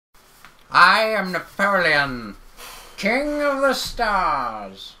I am Napoleon, king of the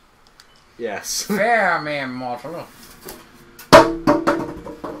stars. Yes. Fear me, mortal.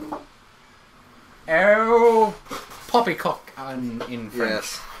 Oh, poppycock in French.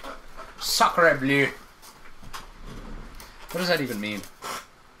 Yes. Sacre bleu. What does that even mean?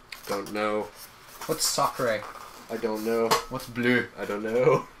 Don't know. What's sacre? I don't know. What's bleu? I don't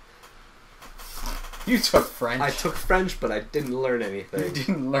know. You took French. I took French, but I didn't learn You anything.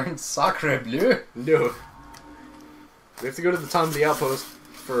 didn't learn sacre bleu? No. We have to go to the top of the outpost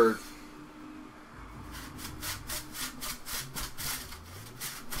for...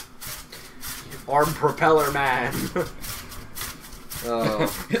 Arm propeller man.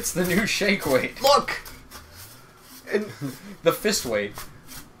 Oh. It's the new shake weight. Look! And The fist weight.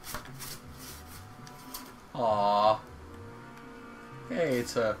 Aww. Hey,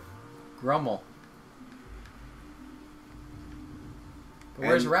 it's a Grummel. But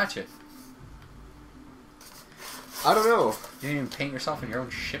where's And- Ratchet? I don't know. You didn't even paint yourself in your own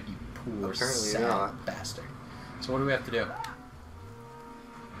ship, you poor Apparently sad not. bastard. So what do we have to do?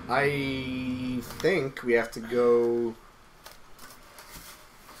 I think we have to go...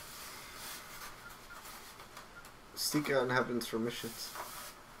 Seek out inhabitants for missions.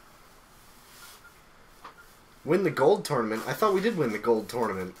 Win the gold tournament? I thought we did win the gold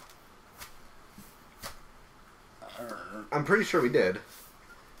tournament. I'm pretty sure we did.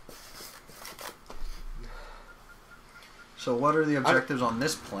 So what are the objectives on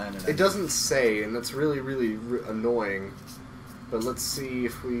this planet? It doesn't say, and that's really, really annoying. But let's see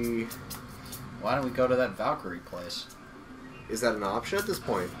if we... Why don't we go to that Valkyrie place? Is that an option at this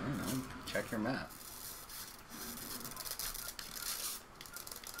point? I don't know. Check your map.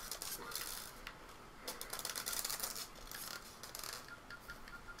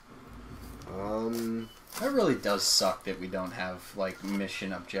 That really does suck that we don't have, like,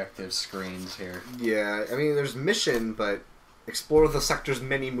 mission objective screens here. Yeah, I mean, there's mission, but explore the sector's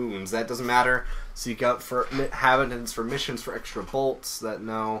many moons. That doesn't matter. Seek out for inhabitants for missions for extra bolts. That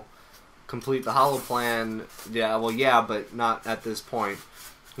no. Complete the hollow plan. Yeah, well, yeah, but not at this point.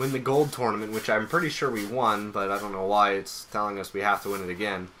 Win the gold tournament, which I'm pretty sure we won, but I don't know why it's telling us we have to win it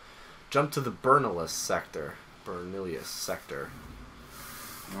again. Jump to the Bernilius sector.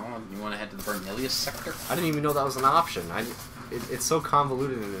 Oh, you want to head to the Bernilius sector? I didn't even know that was an option. It's so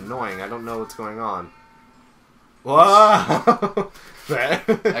convoluted and annoying. I don't know what's going on. Whoa!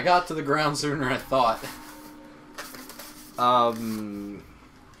 I got to the ground sooner than I thought.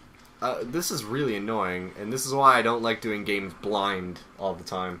 This is really annoying, and this is why I don't like doing games blind all the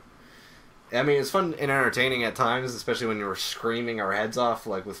time. I mean, it's fun and entertaining at times, especially when you're screaming our heads off,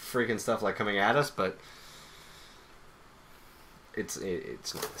 like with freaking stuff like coming at us, but it's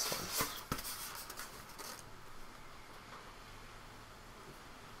not this fun.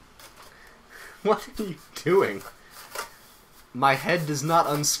 What are you doing? My head does not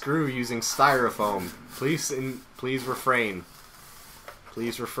unscrew using styrofoam. Please refrain.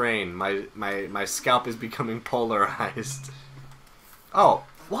 Please refrain. My scalp is becoming polarized. Oh,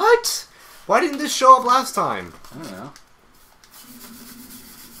 what? Why didn't this show up last time? I don't know.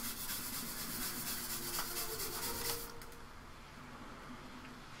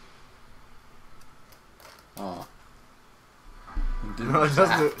 Oh. No, it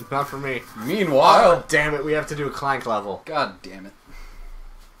doesn't. Not for me. Meanwhile... Oh, damn it, we have to do a Clank level. God damn it.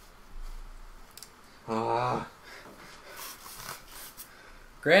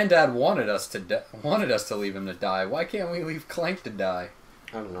 Granddad wanted us to leave him to die. Why can't we leave Clank to die?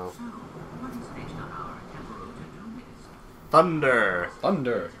 I don't know. Thunder.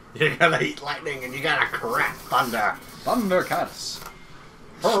 Thunder. You gotta eat lightning and you gotta crack thunder. Thunder cats.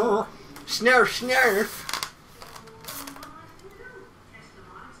 Snarf, snarf.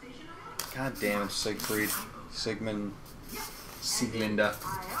 God damn it, Siegfried. Sigmund. Sieglinda.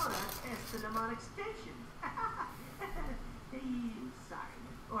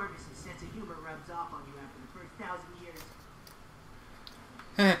 Orgus' sense of humor rubs off on you after the first 1,000 years.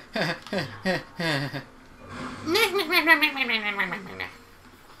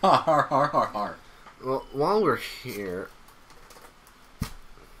 Har har har har. Well, while we're here...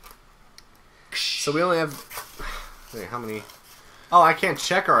 So we only have... Wait, how many... Oh, I can't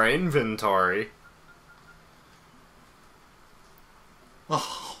check our inventory.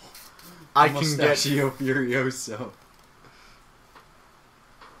 Oh, I can get... Mustachio Furioso.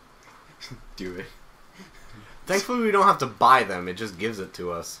 Do it. Thankfully we don't have to buy them, it just gives it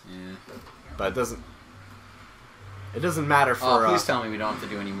to us. Yeah. But it doesn't... It doesn't matter for... Oh, please tell me we don't have to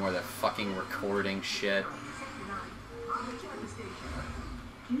do any more of that fucking recording shit.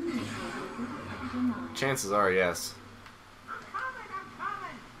 Chances are, yes.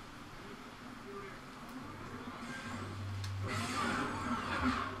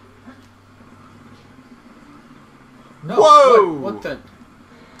 What the?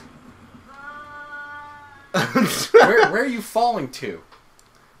 Where are you falling to?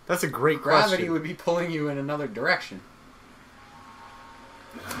 That's a great Gravity question. would be pulling you in another direction.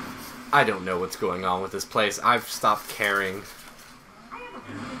 I don't know what's going on with this place. I've stopped caring. I have a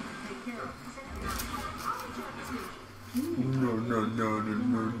few things to take care of.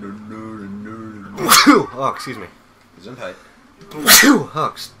 Oh, excuse me. Gesundheit.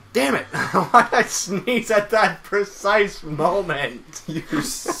 Oh, damn it! Why did I sneeze at that precise moment? You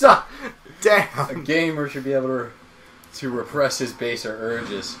suck. A Damn. gamer should be able to repress his baser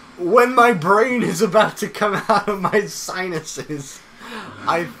urges. When my brain is about to come out of my sinuses,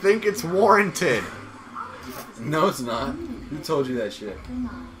 I think it's warranted. No, it's not. Who told you that shit?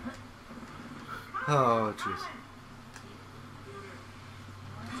 Oh, jeez.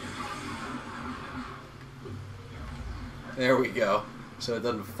 There we go. So it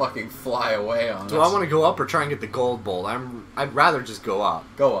doesn't fucking fly away on us. Do I want to go up or try and get the gold bolt? I'd rather just go up.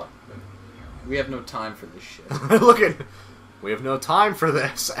 Go up. We have no time for this shit. Look at... We have no time for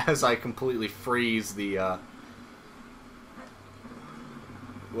this, as I completely freeze the,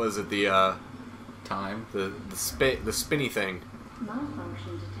 Was it the, Time? The spinny thing.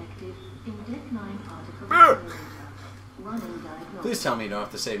 Malfunction detected in Deck 9 particle Ah! accelerator. Running diagnosis. Please tell me you don't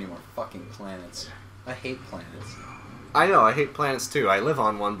have to save any more fucking planets. I hate planets. I know, I hate planets too. I live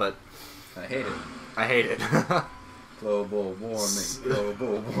on one, but I hate it. I hate it. Global warming.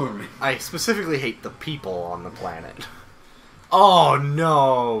 Global warming. I specifically hate the people on the planet. Oh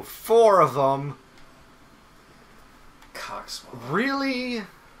no! 4 of them! Cockswallop. Really?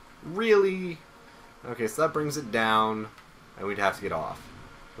 Really? Okay, so that brings it down, and we'd have to get off.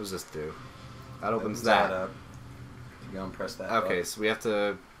 What does this do? That opens that. up. You go and press that. Okay, button. so we have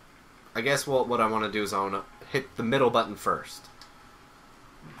to... I guess what I want to do is I want to hit the middle button first.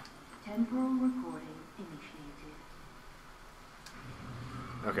 Temporal recording initiated.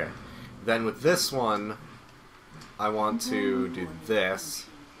 Okay. Then with this one, I want to do this.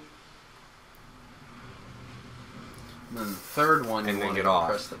 And then the third one, And you then want get to off.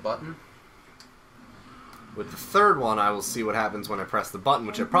 press the button. With the third one, I will see what happens when I press the button,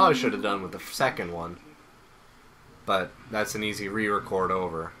 which I probably should have done with the second one. But that's an easy re-record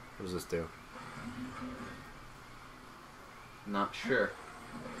over. What does this do? Not sure.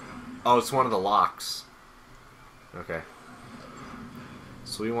 Oh, it's one of the locks. Okay.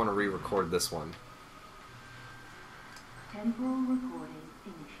 So we want to re-record this one. Temporal recording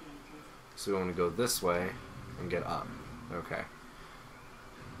initiated. So we want to go this way and get up. Okay.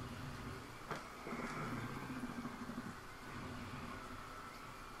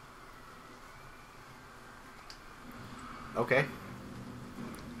 Okay.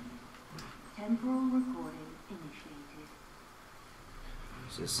 Temporal recording initiated.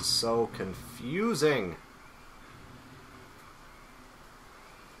 This is so confusing.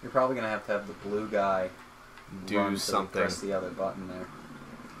 You're probably gonna have the blue guy Do run to something. Press the other button there.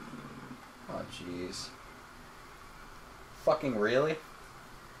 Oh jeez. Fucking really?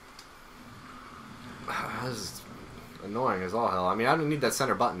 This is annoying as all hell. I mean, I don't need that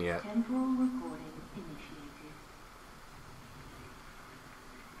center button yet. Temporal recording initiated.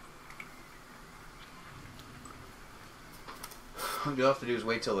 What you'll have to do is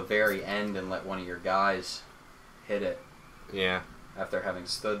wait till the very end and let one of your guys hit it Yeah. after having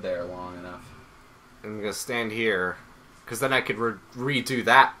stood there long enough. I'm gonna stand here, because then I could redo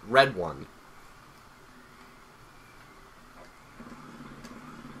that red one.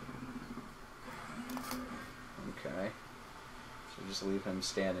 Okay. So just leave him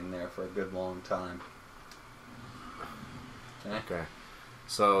standing there for a good long time. Okay. Okay.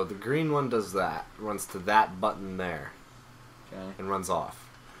 So the green one does that. Runs to that button there. Okay. And runs off.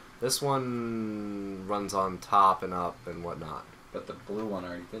 This one runs on top and up and whatnot. But the blue one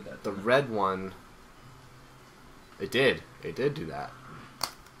already did that. The didn't it? red one... It did. It did do that.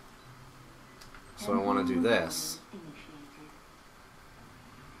 So I want to do this. Initiated.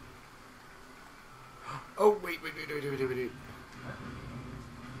 Oh, wait.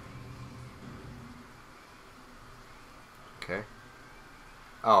 Okay.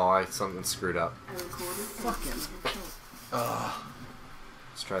 Oh, something screwed up. A recorded fucking detected. Ugh.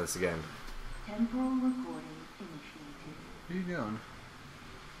 Let's try this again. Temporal recording initiated. What are you doing?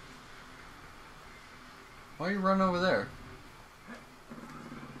 Why are you running over there?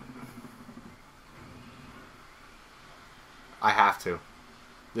 I have to.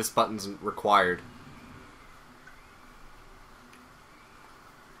 This button's required.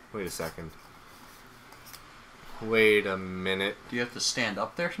 Wait a second. Wait a minute. Do you have to stand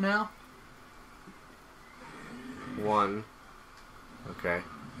up there now? One. Okay.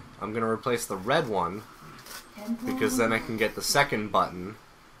 I'm gonna replace the red one because then I can get the second button.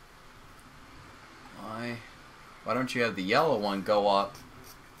 Why don't you have the yellow one go up,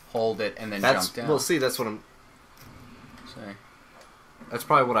 hold it, and then jump down? Well, see, that's what I'm... Say. That's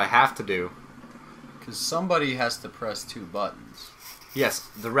probably what I have to do. Because somebody has to press 2 buttons. Yes,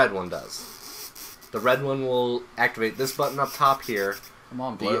 the red one does. The red one will activate this button up top here. Come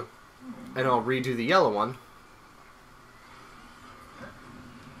on, Blue. And I'll redo the yellow one.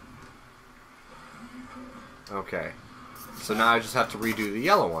 Okay. So now I just have to redo the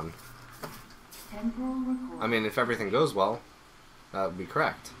yellow one. I mean, if everything goes well, that would be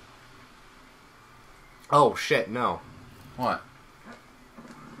correct. Oh, shit, no. What?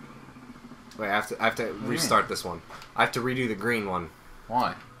 Wait, I have to restart this one. I have to redo the green one.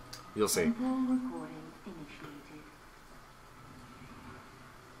 Why? You'll see.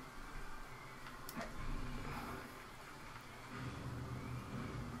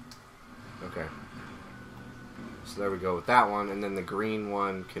 Okay. So there we go with that one, and then the green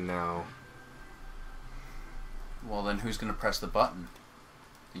one can now... Well, then who's going to press the button?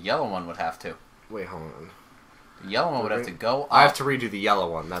 The yellow one would have to. Wait, hold on. The yellow one would have to go up. I have to redo the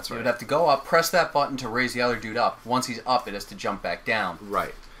yellow one, that's right. You would have to go up, press that button to raise the other dude up. Once he's up, it has to jump back down.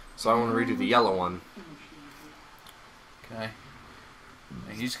 Right. So I want to redo the yellow one. Okay.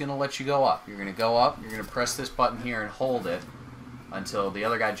 And he's going to let you go up. You're going to go up, you're going to press this button here and hold it until the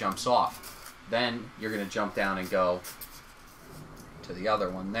other guy jumps off. Then you're going to jump down and go to the other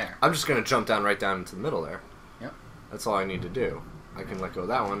one there. I'm just going to jump down right down into the middle there. Yep. That's all I need to do. I can let go of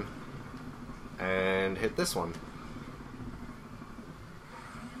that one and hit this one.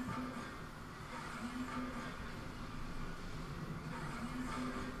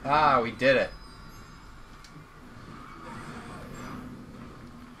 Ah, we did it.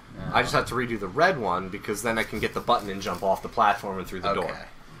 I just have to redo the red one because then I can get the button and jump off the platform and through the door.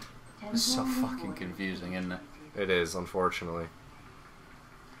 This is so fucking confusing, isn't it? It is, unfortunately.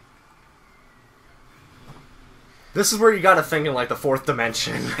 This is where you gotta think in like the 4th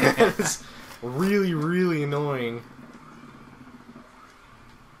dimension. It's really, really annoying.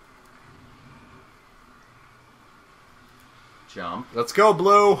 Jump. Let's go,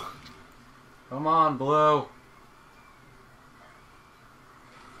 Blue! Come on, Blue.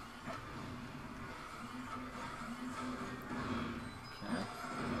 Okay.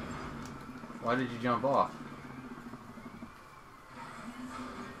 Why did you jump off?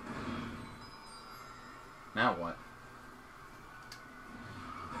 Now what?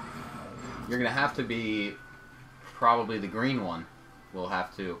 You're gonna have to be probably the green one. Will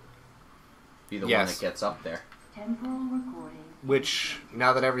have to be the one that gets up there. Temporal recording. Which,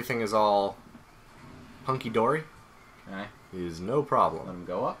 now that everything is all hunky-dory, Okay. is no Let problem. him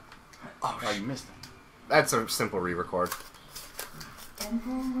go up. Oh, You missed it. that's a simple re-record.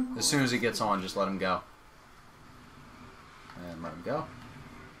 Temporal recording. As soon as he gets on, just let him go. And let him go.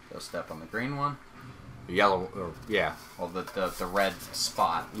 Go step on the green one. The yellow, or, yeah, Well, the red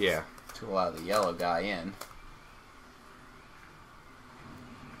spot yeah. to allow the yellow guy in.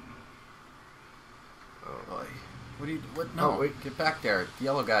 Oh, Boy. What do you... What? No, Oh, wait. Get back there. The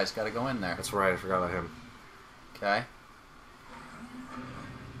yellow guy's got to go in there. that's right, I forgot about him. Okay.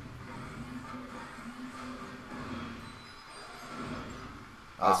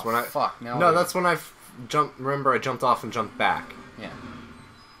 That's when I... Fuck. Now No, we- that's when I jumped, remember I jumped off and jumped back. Yeah.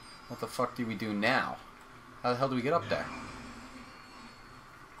 What the fuck do we do now? How the hell do we get up there?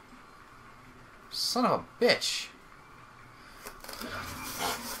 Son of a bitch.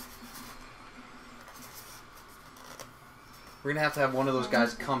 We're gonna have to have one of those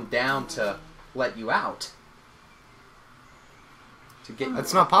guys come down to let you out. To get you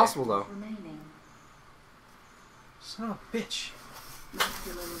That's up not there. possible, though. Remaining. Son of a bitch.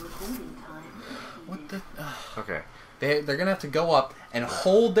 Maximum recording time. What the... Okay. They're gonna have to go up and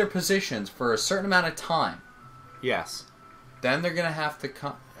hold their positions for a certain amount of time. Yes. Then they're gonna have to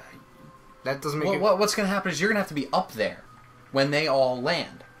come... That doesn't make it... What's gonna happen is you're gonna have to be up there when they all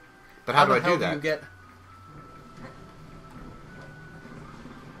land. But how do I the hell do that? you get...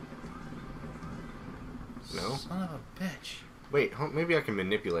 No? Son of a bitch. Wait, maybe I can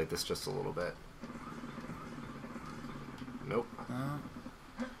manipulate this just a little bit. Nope.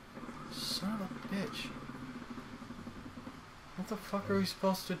 Son of a bitch. What the fuck are we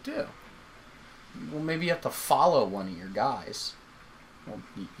supposed to do? Well, maybe you have to follow one of your guys. Well,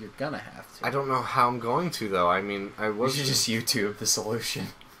 you're gonna have to. I don't know how I'm going to, though. I mean, I We was... should just YouTube the solution.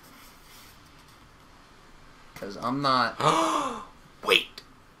 Because I'm not... Wait!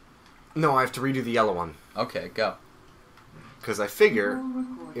 No, I have to redo the yellow one. Okay, go. Because I figure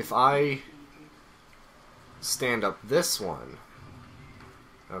if I stand up this one,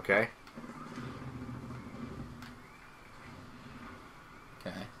 okay,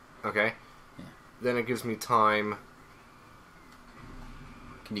 Okay. Yeah. Then it gives me time.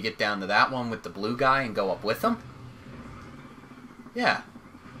 Can you get down to that one with the blue guy and go up with him? Yeah.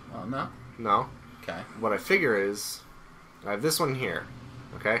 Well, no. No. Okay. What I figure is, I have this one here.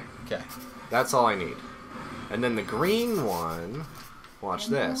 Okay? Okay. That's all I need. And then the green one, watch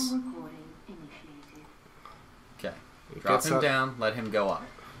this. Temporal recording initiated. Okay. It Drop gets him up- down, let him go up.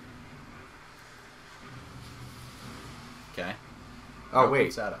 Okay. Oh, Opens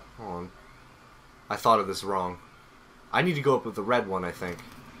wait. that up. Hold on. I thought of this wrong. I need to go up with the red one, I think.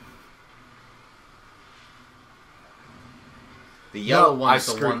 The yellow No, one's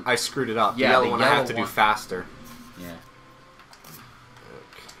the one. I screwed it up. Yeah, the yellow the one I yellow have to do one- faster. Yeah.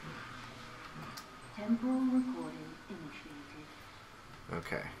 Temporal recording initiated.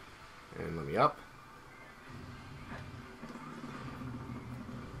 Okay. And let me up.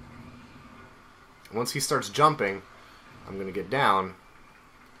 Once he starts jumping, I'm going to get down.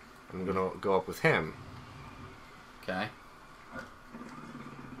 I'm going to go up with him. Okay.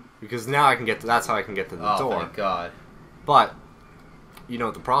 Because now I can get to, that's how I can get to the Oh, door. thank God. But, you know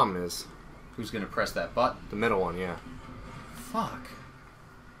what the problem is? Who's gonna press that button? The middle one, yeah. Fuck.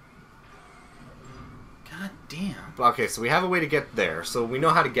 God damn. Okay, so we have a way to get there. So we know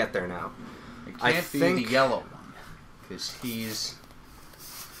how to get there now. It I can't be think- the yellow one. Because he's...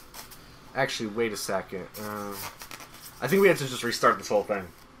 Actually, wait a second. I think we have to just restart this whole thing.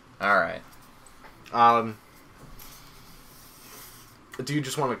 Alright. Do you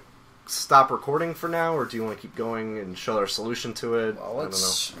just want to stop recording for now, or do you want to keep going and show our solution to it? Well,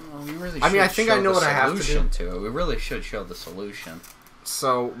 let's. well, we really I mean, I should think show I know the what I have to solution do. to it. We really should show the solution.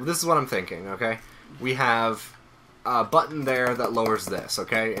 So this is what I'm thinking. Okay, we have a button there that lowers this.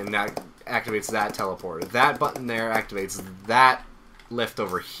 Okay, and that activates that teleporter. That button there activates that lift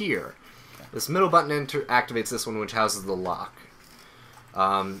over here. Okay. This middle button activates this one, which houses the lock.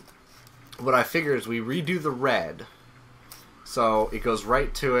 What I figure is we redo the red, so it goes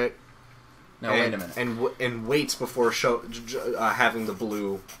right to it. No, and, wait a minute. And waits before having the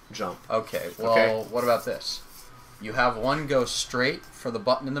blue jump. Okay, well, Okay. what about this? You have one go straight for the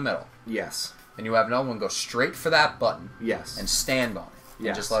button in the middle, Yes. and you have another one go straight for that button Yes. and stand on it. And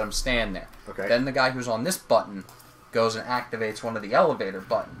Yes. just let him stand there. Okay. Then the guy who's on this button goes and activates one of the elevator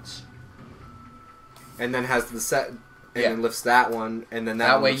buttons. And then has the set, and Yeah. then lifts that one, and then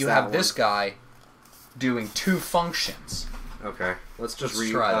That one way lifts you that have one. this guy doing two functions. Okay. Let's just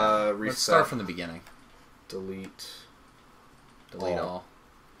Let's try that. reset. Let's start from the beginning. Delete. Delete All. all.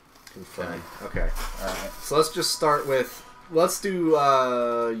 Confirm. Okay. Alright. So let's just start with. Let's do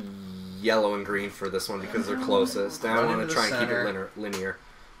yellow and green for this one because they're closest. And I Run want into to the try and keep it center. linear.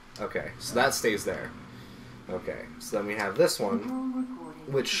 Okay. So that stays there. Okay. So then we have this one, Temporal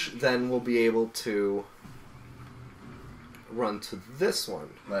recording. which then we'll be able to run to this one.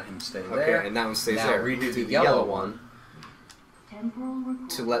 Let him stay Okay, there. and that one stays Now there. redo Do the yellow one. Temporal recording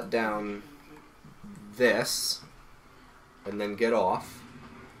to let down this, and then get off.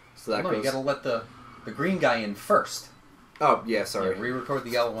 So that No, goes. you gotta let the green guy in first. Oh yeah, Yeah, sorry. re-record the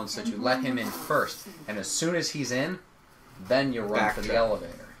yellow one so that you let him in first. And as soon as he's in, then you run Back for the to-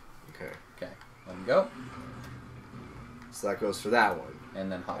 elevator. Okay, Okay, let him go. so that goes for that one,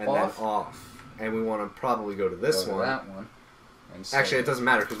 And then hop and off. then off. And we want to probably go to this go to one. that one. And stay Actually, it there. doesn't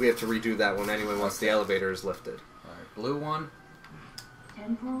matter because we have to redo that one anyway once the Okay. elevator is lifted. Alright, blue one.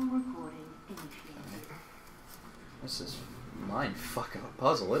 Temporal recording initiated. This is mind fuck of a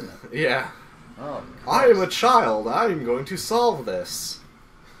puzzle, isn't it? Yeah. Oh, I am a child. I am going to solve this.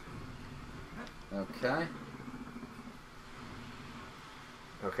 Okay.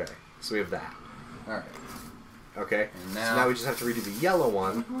 Okay, so we have that. Alright. Okay. And So now, now we just have to redo the yellow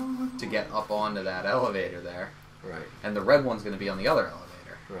one. Temporal recording. to get up onto that elevator there. Right. And the red one's going to be on the other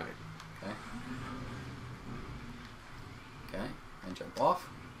elevator. Right. Okay. Okay. And jump off.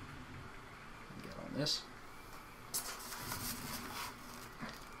 And get on this.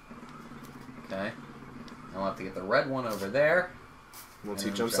 Okay. Now we'll have to get the red one over there. Once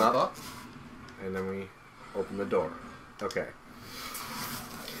and he jumps jump up, and then we open the door. Okay.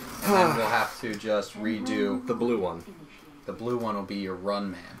 And then we'll have to just redo. The blue one. Initiated. The blue one will be your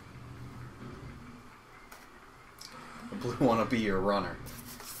run man. The blue one will be your runner.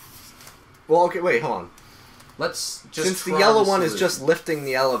 Well, okay, wait, hold on. Let's just Since the try yellow one is solution. just lifting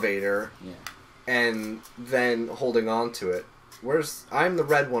the elevator Yeah. and then holding on to it, I'm the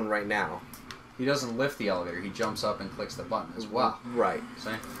red one right now. He doesn't lift the elevator. He jumps up and clicks the button as well. Right.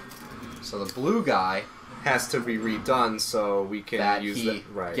 See? So the blue guy Has to be redone so we can that use he that.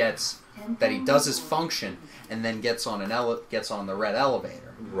 Right. gets that he does his function and then gets on gets on the red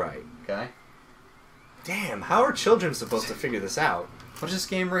elevator. Right. Okay? Damn, how are children supposed to figure this out? What is this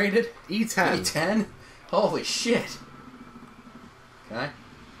game rated? E10. E10? Holy shit. Okay.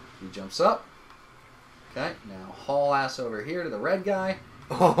 He jumps up. Okay, now haul ass over here to the red guy.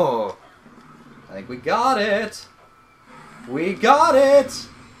 Oh. I think we got it. We got it.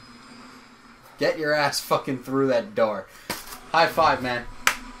 Get your ass fucking through that door. High five, man.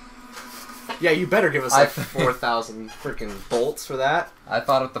 Yeah, you better give us like 4,000 freaking bolts for that. I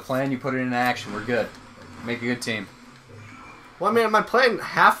thought of the plan. You put it into action. We're good. Make a good team. Well, I mean, my plan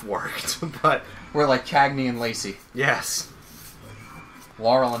half worked, but... We're like Cagney and Lacey. Yes.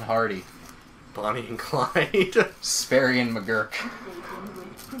 Laurel and Hardy. Bonnie and Clyde. Sperry and McGurk.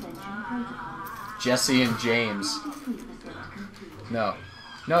 Jesse and James. No.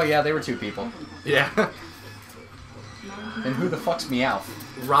 No, yeah, they were 2 people. Yeah. And who the fuck's Meowth?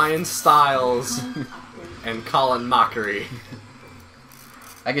 Ryan Stiles and Colin Mockery.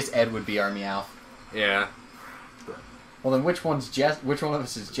 I guess Ed would be our Meowth. Yeah. Well, then which one of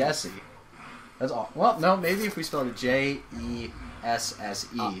us is Jesse? That's all. Well, no, maybe if we spelled it Jesse,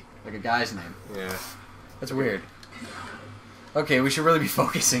 like a guy's name. Yeah. That's weird. Okay, we should really be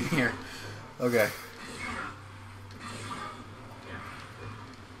focusing here. Okay.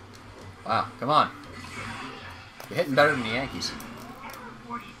 Wow, come on. You're hitting better than the Yankees.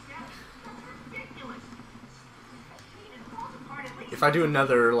 If I do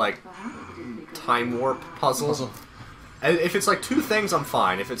another, like, time warp puzzle. If it's like 2 things, I'm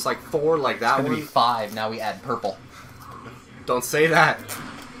fine. If it's like 4, like that It's gonna one... be 5, now we add purple. Don't say that.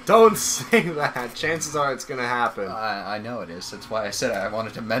 Don't say that. Chances are it's gonna happen. I know it is. That's why I said I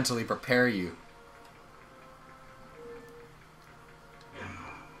wanted to mentally prepare you.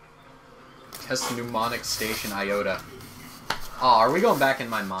 Test mnemonic station iota. Oh, are we going back in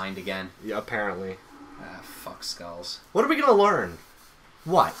my mind again? Yeah, apparently. Ah, fuck skulls. What are we gonna learn?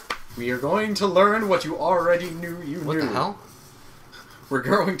 What? We are going to learn what you already knew you What knew. the hell? We're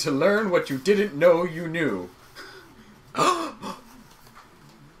going to learn what you didn't know you knew. Oh,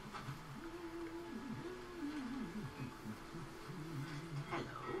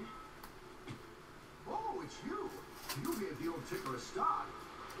 it's you. You gave the old tickler a start.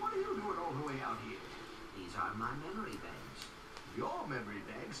 What are you doing all the way out here? These are my memory banks. Your memory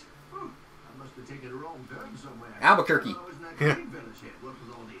banks? I must have taken a wrong turn somewhere. Albuquerque. I was in that green village here. What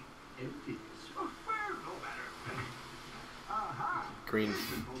with all the emptiness? Oh, well, no matter. Aha. Green.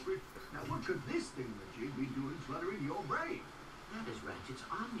 Listen, culprit. Now, what could this thingamajig be doing fluttering your brain? That is Ratchet's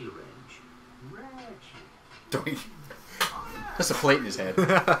Omni-Wrench. Ratchet. Doink. Oh, yeah. That's a plate in his head. Don't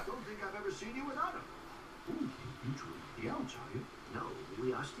think I've ever seen you without him. Ooh, you two are the elves, are you? No,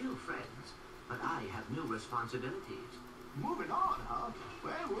 we are still friends, but I have new responsibilities. Moving on, huh?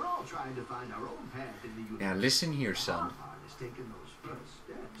 Well, we're all trying to find our own path in the universe. Now listen here, The son. hard part is taking those first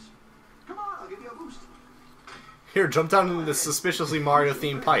steps. Come on, I'll give you a boost. Here, jump down into this suspiciously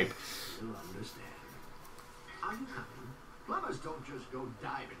Mario-themed pipe. You'll understand. Are you coming? Plumbers don't just go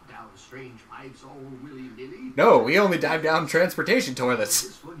diving down strange pipes all willy-nilly. No, we only dive down transportation toilets.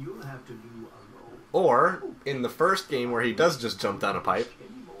 This one you'll have to do alone. Or, in the first game where he does just jump down a pipe,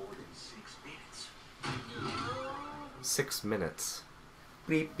 Any more than 6 minutes. 6 minutes.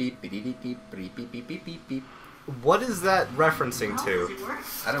 Beep, beep, beep, beep, beep, beep, beep, beep, beep, beep, beep. What is that referencing to?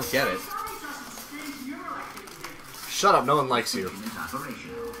 I don't get it. Shut up, no one likes you. It's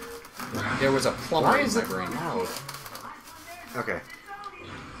operational. There was a plumber Why in is my it brain. loud? Okay.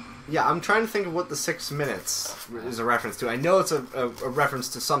 Yeah, I'm trying to think of what the 6 minutes is a reference to. I know it's a reference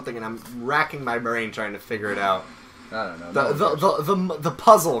to something, and I'm racking my brain trying to figure it out. I don't know. The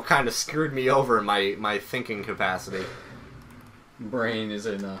puzzle kind of screwed me over in my thinking capacity. Brain is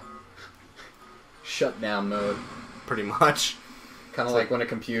in shutdown mode. Pretty much. Kind of like when a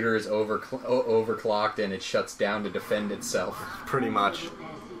computer is overclocked and it shuts down to defend itself. Pretty much. Repair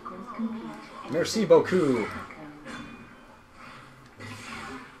sequence complete. Merci beaucoup.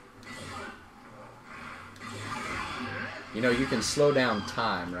 You know, you can slow down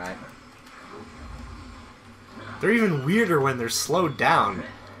time, right? They're even weirder when they're slowed down.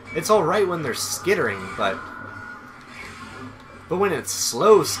 It's alright when they're skittering, but when it's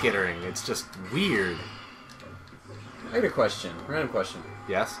slow skittering, it's just weird. I got a question. Random question.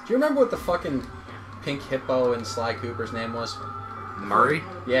 Yes? Do you remember what the fucking pink hippo in Sly Cooper's name was? Murray?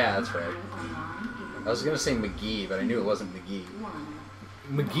 Yeah, that's right. I was gonna say McGee, but I knew it wasn't McGee.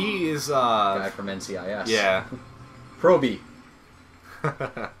 McGee is, Guy from NCIS. yeah. Proby.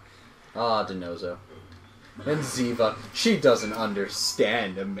 Ah, Denozo. And Ziva. She doesn't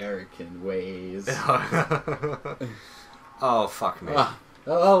understand American ways. Oh, fuck me.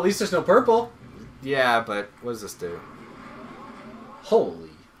 Oh, at least there's no purple. Yeah, but what does this do? Holy.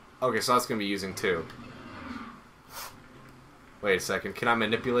 Okay, so that's gonna be using 2. Wait a second. Can I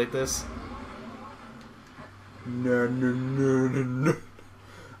manipulate this? No, no, no, no, no.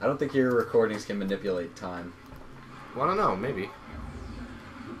 I don't think your recordings can manipulate time. Well, I don't know. Maybe.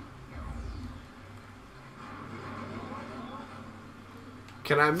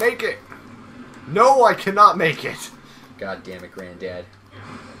 Can I make it? No, I cannot make it. God damn it, Granddad.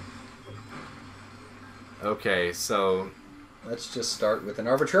 Okay, so Let's just start with an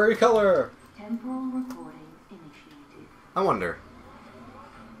arbitrary color. Temporal recording initiated. I wonder.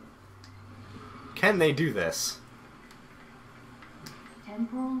 Can they do this?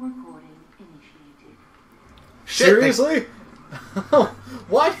 Temporal recording initiated. Shit, Seriously?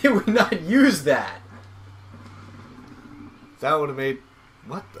 Why did we not use that? That would have made...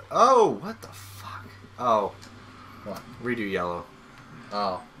 What the... Oh, what the fuck? Oh. What? Redo yellow.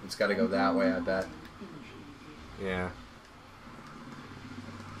 Oh, it's got to go that way, I bet. Yeah.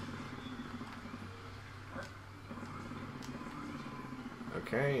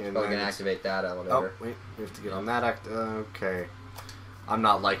 Okay, and Probably then gonna it's- activate that Oh, elevator. wait. We have to get on that act... Okay. I'm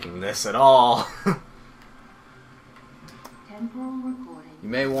not liking this at all. Temporal recording. You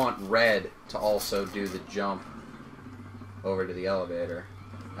may want red to also do the jump over to the elevator.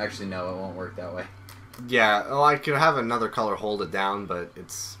 Actually, no, it won't work that way. Yeah, well, I could have another color hold it down, but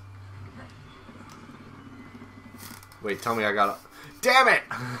it's... Wait, tell me I got... Damn it!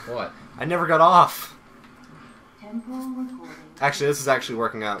 What? I never got off. Temporal recording. Actually, this is actually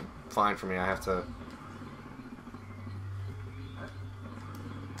working out fine for me. I have to...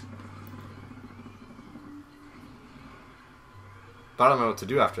 But I don't know what to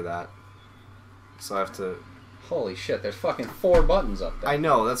do after that. So I have to... Holy shit, there's fucking 4 buttons up there. I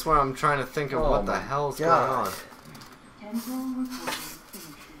know, that's why I'm trying to think of Oh what the my hell's God. going on. Temporal recording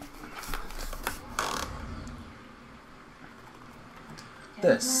initiated.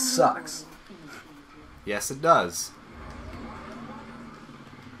 This Temporal sucks. recording initiated. Yes, it does.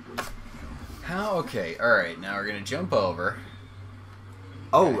 How? Okay, alright, now we're gonna jump over.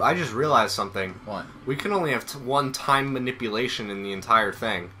 Oh, I just realized something. What? We can only have one time manipulation in the entire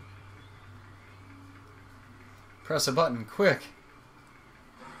thing. Press a button, quick.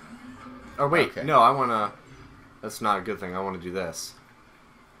 Oh, wait. Okay. No, I want to... That's not a good thing. I want to do this.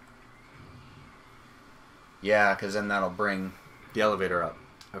 Yeah, because then that'll bring... The elevator up.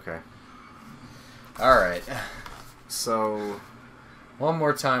 Okay. Alright. So... One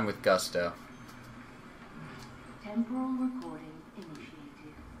more time with gusto. Temporal recording initiated.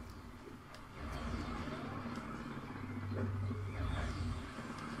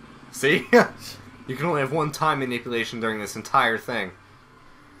 See? You can only have one time manipulation during this entire thing.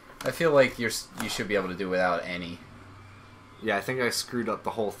 I feel like you should be able to do without any. Yeah, I think I screwed up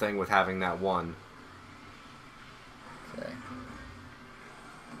the whole thing with having that one. Okay.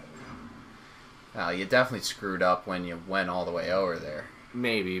 Well, you definitely screwed up when you went all the way over there.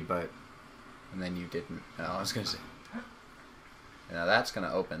 Maybe, but... And then you didn't. No, I was going to say... Now that's going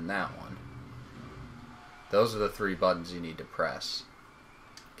to open that one. Those are the 3 buttons you need to press.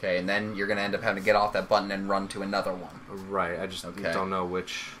 Okay, and then you're going to end up having to get off that button and run to another one. Right, I just Okay. don't know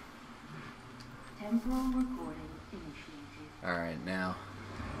which... Temporal recording initiated. Alright, now...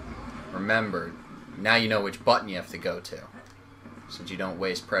 Remember, now you know which button you have to go to. So that you don't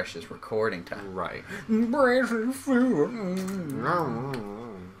waste precious recording time. Right. Now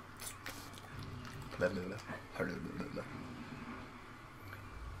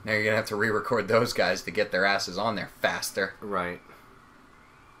you're going to have to re-record those guys to get their asses on there faster. Right.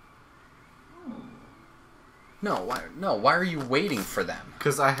 No, why are you waiting for them?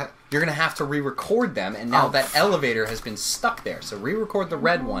 Because I had... You're going to have to re-record them, and now Oh, that fuck. elevator has been stuck there. So re-record the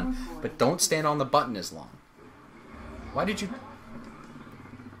red one, but don't stand on the button as long. Why did you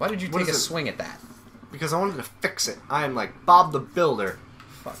What take is a it? swing at that? Because I wanted to fix it. I am like Bob the Builder.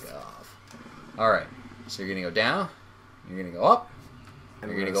 Fuck off. Alright, so you're going to go down, you're going to go up,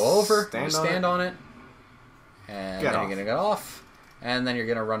 And you're we're going to gonna go over, stand stand on on it, and Get then off. you're going to get off, and then you're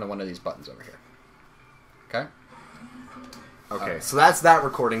going to run to one of these buttons over here. Okay? Okay, Alright. so that's that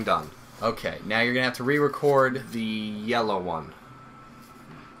recording done. Okay, now you're going to have to re-record The yellow one.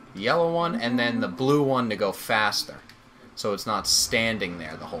 the yellow one and then the blue one to go faster. So it's not standing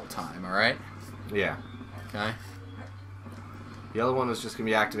there the whole time, alright? Yeah. Okay? The yellow one is just going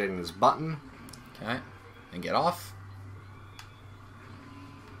to be activating this button. Okay. And get off.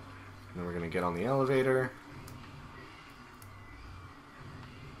 And then we're going to get on the elevator.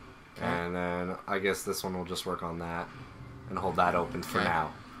 Okay. And then I guess this one will just work on that. And hold that open for Okay.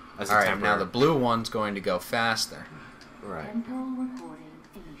 now. As a Alright, temporary. now the blue one's going to go faster. Right. Temporal recording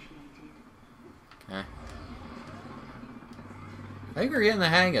initiated. Okay? I think we're getting the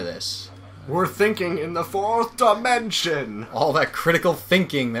hang of this. We're thinking in the 4th dimension. All that critical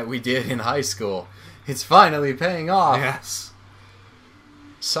thinking that we did in high school. It's finally paying off. Yes.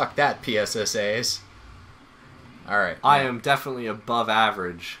 Suck that, PSSAs. Alright. I am definitely above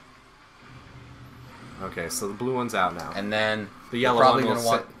average. Okay, so the blue one's out now. And then the yellow probably one going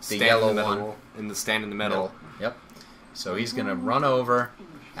will to want the stand yellow in the one. middle, in the stand in the middle. Yep. So he's going to run over,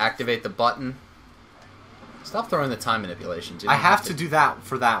 activate the button. Stop throwing the time manipulations. I have to do that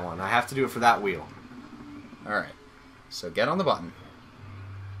for that one. I have to do it for that wheel. Alright. So get on the button.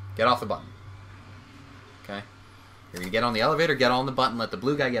 Get off the button. Okay? You're going to get on the elevator, get on the button, let the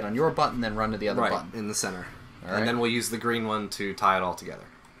blue guy get on your button, then run to the other button. In the center. All right. And then we'll use the green one to tie it all together.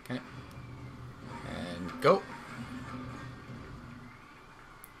 Okay. And go.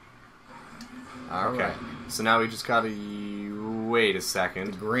 Alright. Okay. So now we just gotta wait a The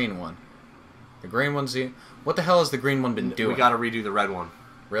second. green one. The green one's the... What the hell has the green one been doing? We gotta redo the red one.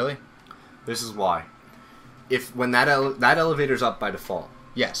 Really? This is why. If when that elevator's up by default,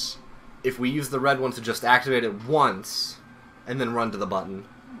 Yes. if we use the red one to just activate it once and then run to the button,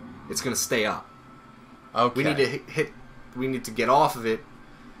 it's gonna stay up. Okay. We need to hit. We need to get off of it.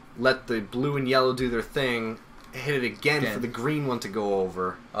 Let the blue and yellow do their thing. Hit it again for the green one to go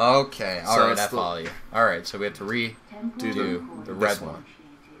over. Okay. So Alright, it's I the- follow you. Alright, so we have to redo the red this one.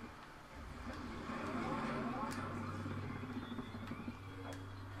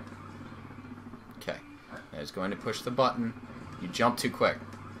 Okay. Now he's going to push the button. You jump too quick.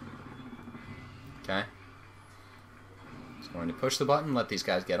 Okay. He's going to push the button, let these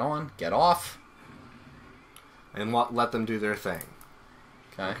guys get on, get off. And let them do their thing.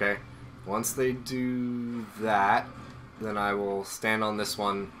 Okay. Okay. Once they do that, then I will stand on this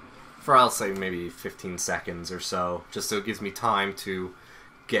one for, I'll say, maybe 15 seconds or so, just so it gives me time to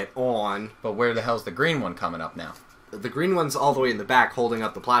get on. But where the hell's the green one coming up now? The green one's all the way in the back holding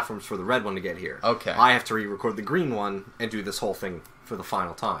up the platforms for the red one to get here. Okay. I have to re-record the green one and do this whole thing for the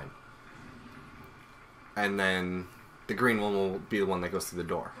final time. And then the green one will be the one that goes through the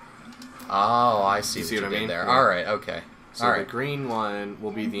door. Oh, I see, You see what what you I did mean? there. Yeah. Alright, okay. So Alright. the green one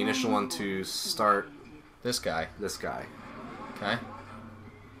will be the initial one to start This guy. this guy. Okay.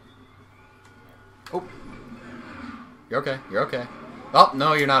 Oh, You're okay. You're okay. Oh,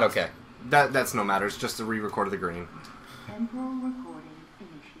 no, you're not okay. that's no matter. It's just a re-record of the green. Temporal recording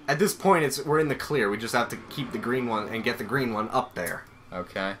initiated. At this point, we're in the clear. We just have to keep the green one and get the green one up there.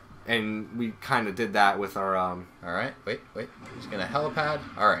 Okay. And we kind of did that with our Alright, wait. He's gonna helipad.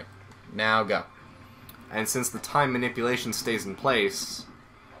 Alright. Now go. And since the time manipulation stays in place...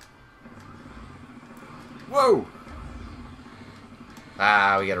 Whoa!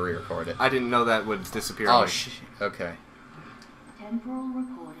 Ah, we gotta re-record it. I didn't know that would disappear. Oh, on me. okay. Temporal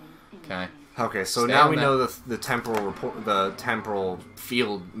recording Okay. initiated. Okay, so Stay now on we that. know the temporal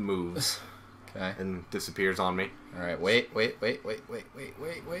field moves Okay. and disappears on me. Alright, wait. Alright,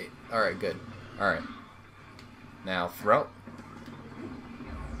 good. Alright. Now throw.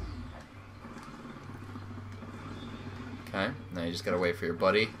 Okay. Now you just gotta wait for your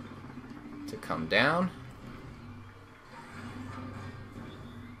buddy to come down.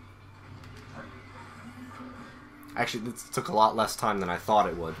 Actually, this took a lot less time than I thought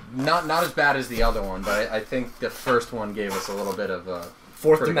it would. Not as bad as the other one, but I think the first one gave us a little bit of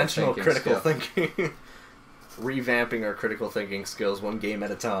Fourth dimensional critical critical thinking. Revamping our critical thinking skills one game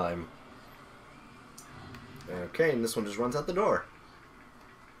at a time. Okay, and this one just runs out the door.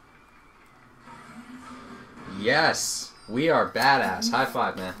 Yes, we are badass. High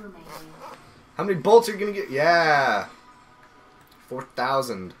five, man. Remaining. How many bolts are you gonna get? Yeah!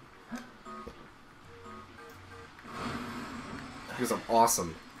 4,000. Because I'm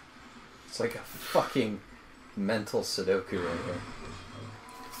awesome. It's like a fucking mental Sudoku right here.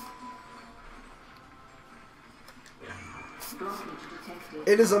 Blockage detected.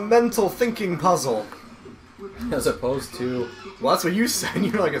 It is a mental thinking puzzle. As opposed to... Well, that's what you said.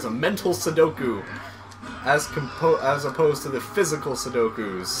 You're like, it's a mental Sudoku. As opposed to the physical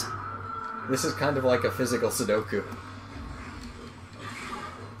Sudokus. This is kind of like a physical Sudoku.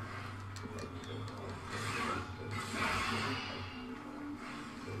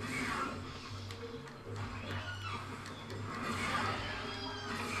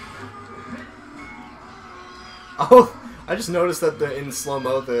 Oh, I just noticed that in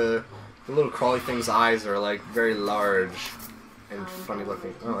slow-mo, the little crawly thing's eyes are, like, very large and funny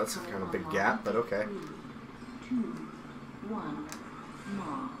looking. Oh, that's a kind of big gap, but okay. 2, 1,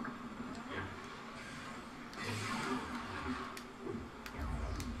 mark.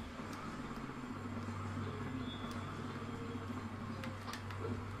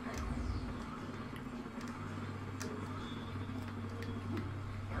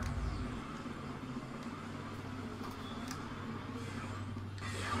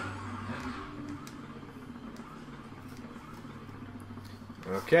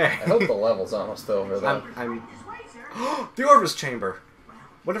 Okay. I hope the level's almost over, though. I'm This way, sir. the Orvis chamber.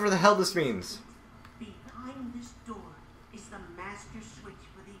 Whatever the hell this means. Behind this door is the master switch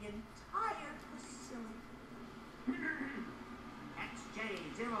for the entire facility.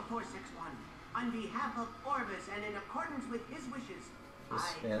 XJ0461, on behalf of Orvis and in accordance with his wishes,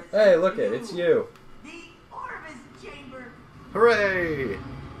 Hey, look it, it's you. The Orvis Chamber. Hooray!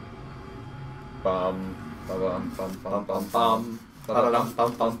 Bum, bum, bum, bum, bum, bum. Ba-da-dum,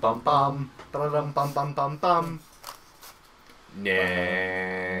 bum, bum, bum, bum. Ba-da-dum, bum, bum, bum, bum.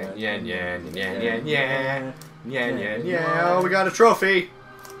 Yeah, yeah, yeah, yeah, yeah, yeah, yeah, yeah, yeah. Oh, we got a trophy.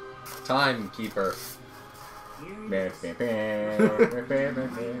 Timekeeper. Here it is.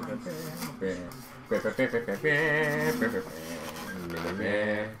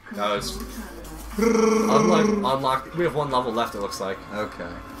 No, it's unlocked. We have one level left. It looks like. Okay.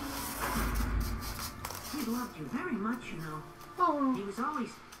 He loved you very much, you know. He was always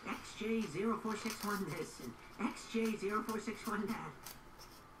XJ0461 this and XJ0461 that.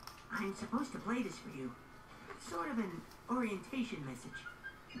 I'm supposed to play this for you. It's sort of an orientation message.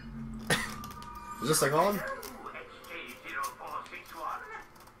 Is this thing on? XJ0461,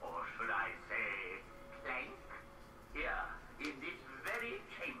 or should I say, Clank? Here, in this very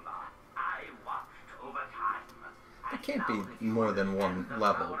chamber, I watched over time. There can't be more than one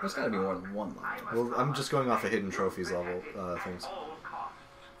level. There's gotta be more than one level. Well, I'm just going off of hidden trophies level things. At all costs,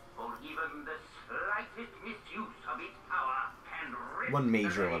 for even the slightest misuse of its power can rip One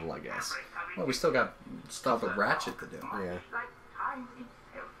major the level, I guess. fabric of Well, we still got stuff with Ratchet to do. Yeah. Like time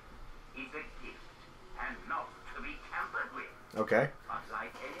itself is a gift and not to be tampered with. Okay. But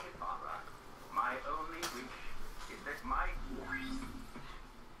like any father, my only wish is that my...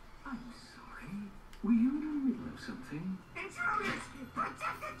 I'm sorry. Were you in the middle of something? Intruders!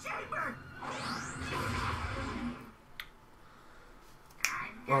 Protect the chamber!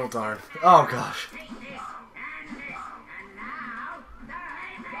 Oh darn. Oh gosh. Take this, and this, and now, the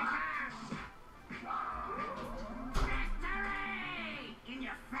haymakers! Victory! In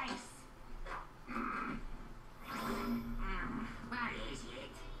your face! What is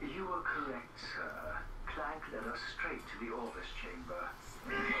it? You were correct, sir. Clank led us straight to the Orvis chamber.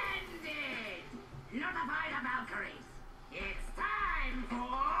 Splendid! Notify the Valkyries! It's time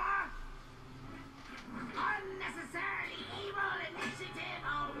for... Unnecessarily Evil Initiative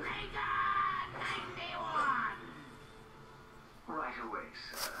Omega 91! Right away,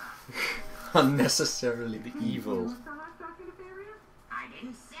 sir. Unnecessarily the evil. I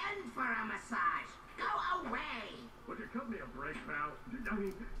didn't send for a massage! Go away! Would you cut me a break, pal? I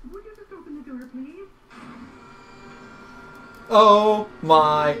mean, Would you just open the door, please? Oh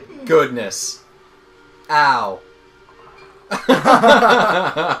my goodness. Ow.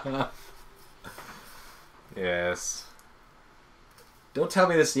 Yes. Don't tell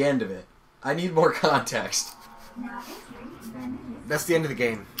me that's the end of it. I need more context. That's the end of the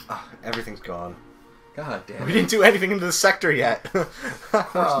game. Oh, everything's gone. God damn We it. didn't do anything into the sector yet. Of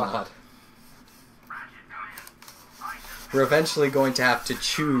course not. We're eventually going to have to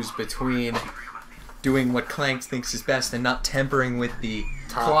choose between doing what Clank thinks is best and not tampering with the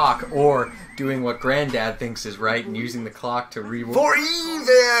clock, or doing what Granddad thinks is right and using the clock to For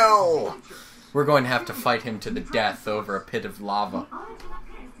evil! We're going to have to fight him to the death over a pit of lava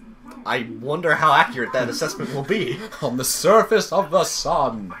I wonder how accurate that assessment will be. on the surface of the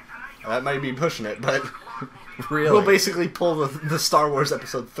sun. That might be pushing it, but Really? we'll basically pull the Star Wars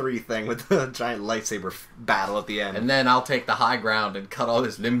Episode 3 thing with the giant lightsaber battle at the end. And then I'll take the high ground and cut all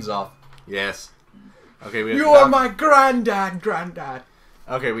his limbs off. Yes. Okay, we have You are my granddad.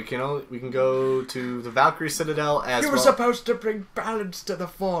 Okay, we can go to the Valkyrie Citadel as You were well. supposed to bring balance to the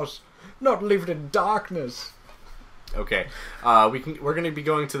Force, not leave it in darkness. Okay, we're gonna be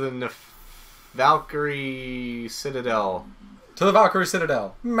going to the Valkyrie Citadel. To the Valkyrie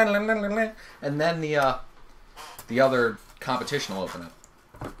Citadel. And then the other competition will open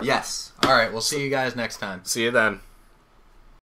up. Yes. Alright, we'll see you guys next time. See you then.